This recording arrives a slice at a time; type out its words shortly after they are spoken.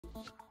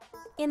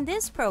In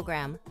this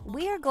program,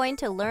 we are going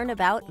to learn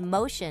about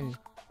motion.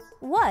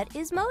 What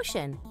is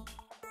motion?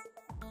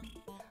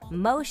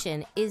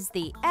 Motion is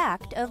the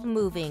act of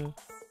moving.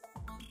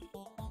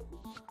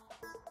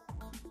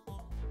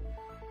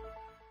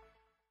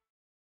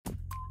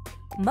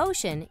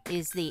 Motion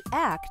is the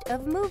act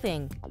of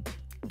moving.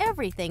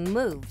 Everything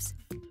moves.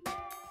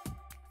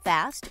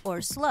 Fast or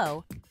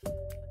slow,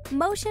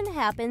 motion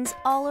happens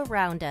all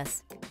around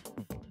us.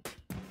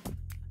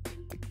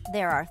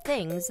 There are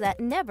things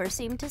that never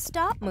seem to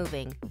stop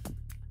moving.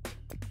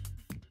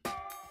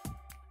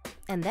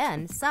 And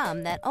then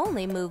some that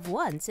only move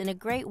once in a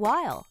great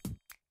while.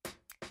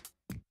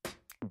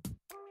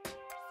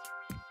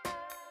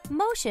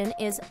 Motion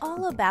is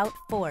all about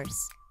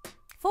force.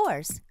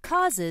 Force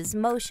causes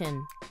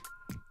motion.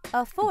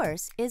 A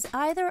force is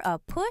either a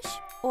push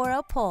or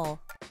a pull.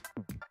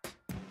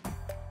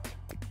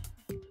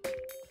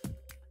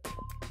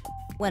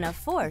 When a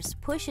force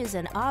pushes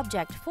an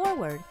object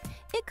forward,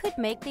 it could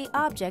make the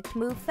object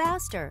move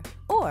faster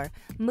or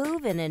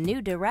move in a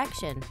new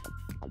direction.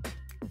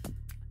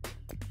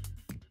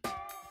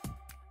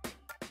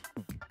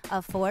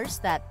 A force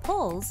that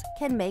pulls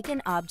can make an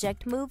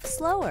object move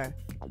slower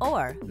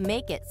or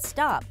make it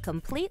stop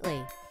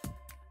completely.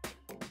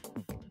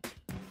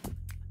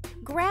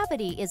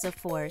 Gravity is a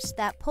force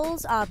that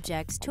pulls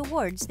objects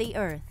towards the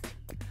earth.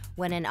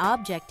 When an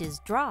object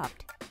is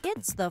dropped,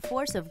 it's the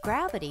force of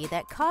gravity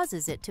that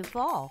causes it to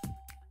fall.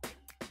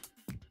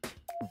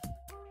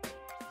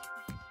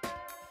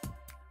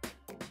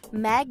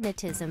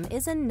 Magnetism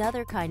is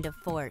another kind of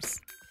force.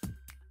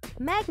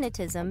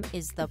 Magnetism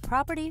is the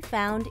property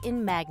found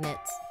in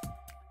magnets.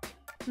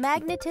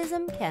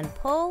 Magnetism can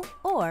pull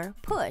or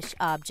push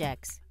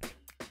objects.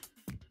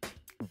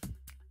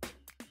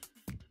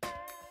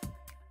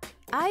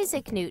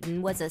 Isaac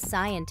Newton was a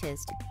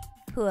scientist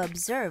who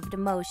observed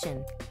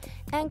motion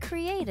and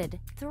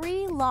created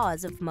 3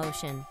 laws of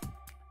motion.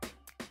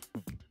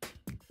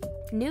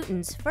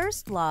 Newton's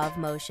first law of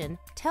motion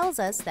tells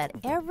us that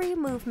every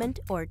movement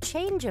or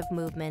change of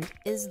movement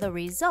is the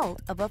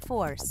result of a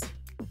force.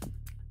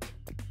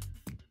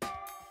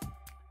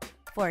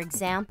 For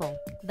example,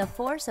 the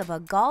force of a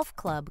golf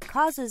club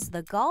causes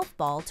the golf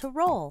ball to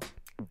roll.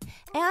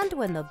 And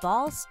when the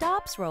ball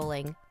stops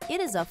rolling,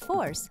 it is a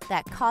force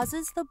that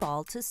causes the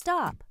ball to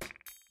stop.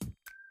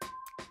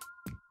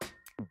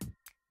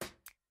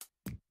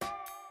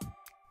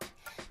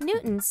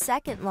 Newton's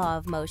second law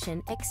of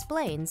motion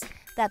explains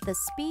that the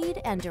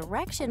speed and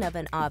direction of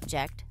an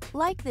object,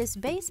 like this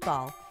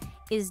baseball,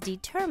 is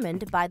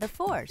determined by the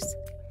force,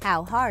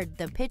 how hard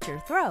the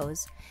pitcher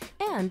throws,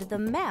 and the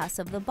mass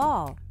of the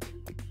ball.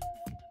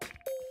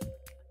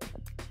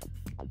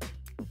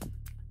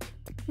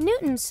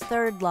 Newton's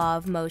third law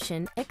of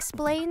motion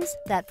explains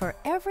that for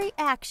every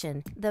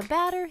action, the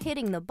batter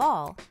hitting the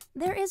ball,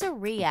 there is a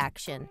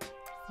reaction.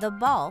 The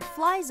ball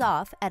flies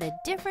off at a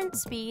different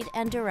speed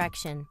and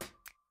direction.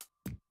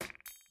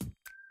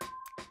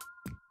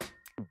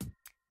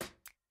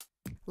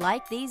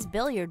 Like these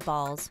billiard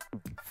balls,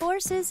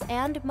 forces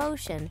and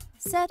motion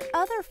set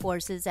other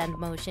forces and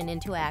motion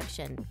into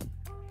action.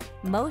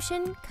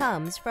 Motion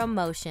comes from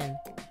motion.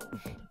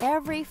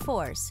 Every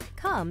force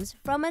comes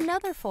from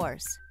another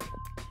force.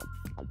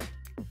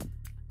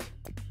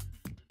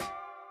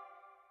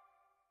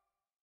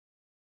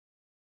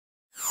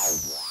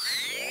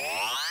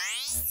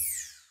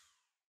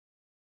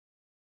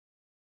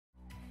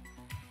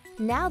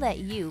 Now that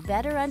you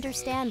better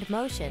understand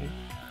motion,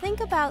 think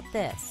about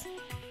this.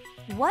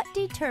 What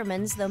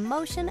determines the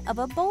motion of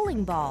a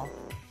bowling ball?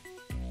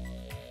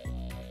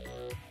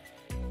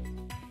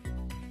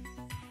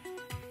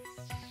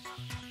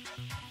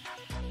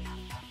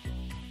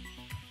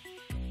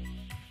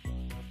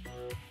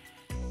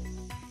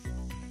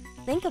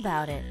 Think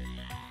about it.